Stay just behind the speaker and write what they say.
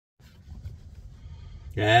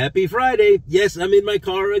Happy Friday. Yes, I'm in my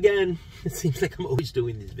car again. It seems like I'm always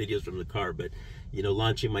doing these videos from the car, but you know,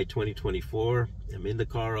 launching my 2024, I'm in the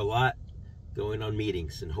car a lot, going on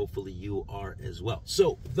meetings, and hopefully you are as well.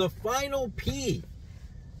 So the final P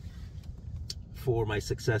for my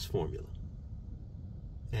success formula,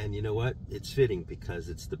 and you know what, it's fitting because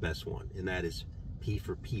it's the best one, and that is P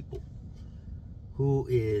for people. Who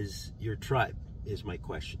is your tribe is my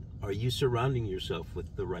question. Are you surrounding yourself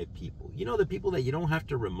with the right people? You know, the people that you don't have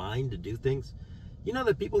to remind to do things. You know,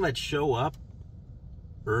 the people that show up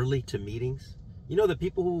early to meetings. You know, the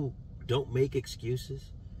people who don't make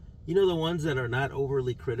excuses. You know, the ones that are not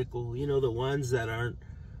overly critical. You know, the ones that aren't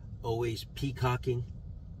always peacocking.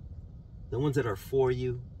 The ones that are for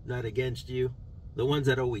you, not against you. The ones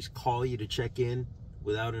that always call you to check in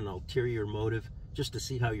without an ulterior motive, just to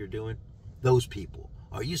see how you're doing. Those people.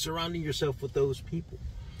 Are you surrounding yourself with those people?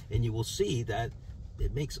 And you will see that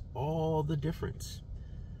it makes all the difference.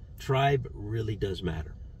 Tribe really does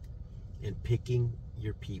matter. And picking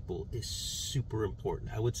your people is super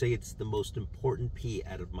important. I would say it's the most important P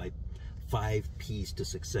out of my 5 Ps to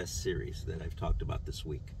Success series that I've talked about this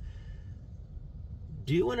week.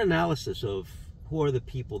 Do an analysis of who are the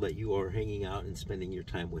people that you are hanging out and spending your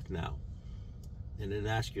time with now. And then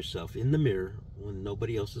ask yourself in the mirror, when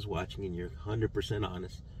nobody else is watching and you're 100%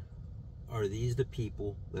 honest, are these the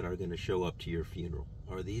people that are going to show up to your funeral?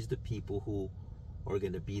 Are these the people who are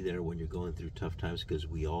going to be there when you're going through tough times? Because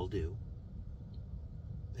we all do.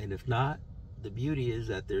 And if not, the beauty is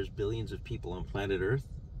that there's billions of people on planet Earth.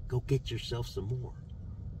 Go get yourself some more,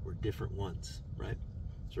 or different ones, right?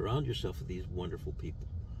 Surround yourself with these wonderful people.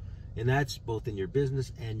 And that's both in your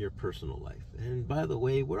business and your personal life. And by the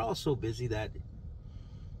way, we're all so busy that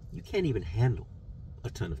you can't even handle a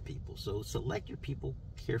ton of people. So select your people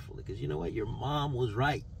carefully, because you know what? Your mom was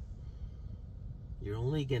right. You're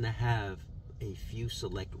only going to have a few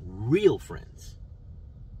select real friends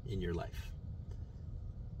in your life.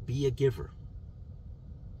 Be a giver.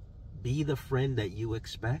 Be the friend that you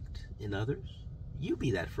expect in others. You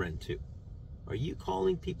be that friend too. Are you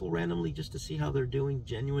calling people randomly just to see how they're doing,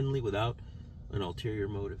 genuinely, without an ulterior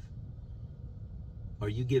motive? Are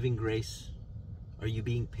you giving grace? Are you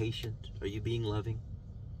being patient? Are you being loving?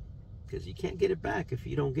 Because you can't get it back if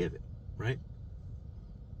you don't give it, right?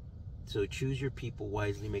 So choose your people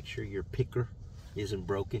wisely. Make sure your picker isn't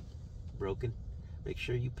broken. Make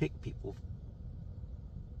sure you pick people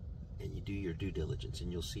and you do your due diligence,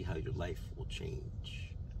 and you'll see how your life will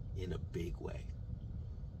change in a big way.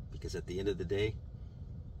 Because at the end of the day,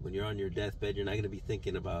 when you're on your deathbed, you're not going to be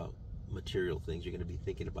thinking about material things. You're going to be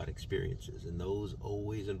thinking about experiences, and those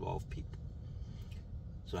always involve people.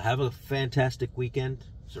 So have a fantastic weekend.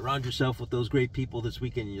 Surround yourself with those great people this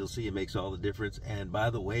weekend, and you'll see it makes all the difference. And by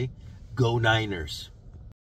the way, go Niners.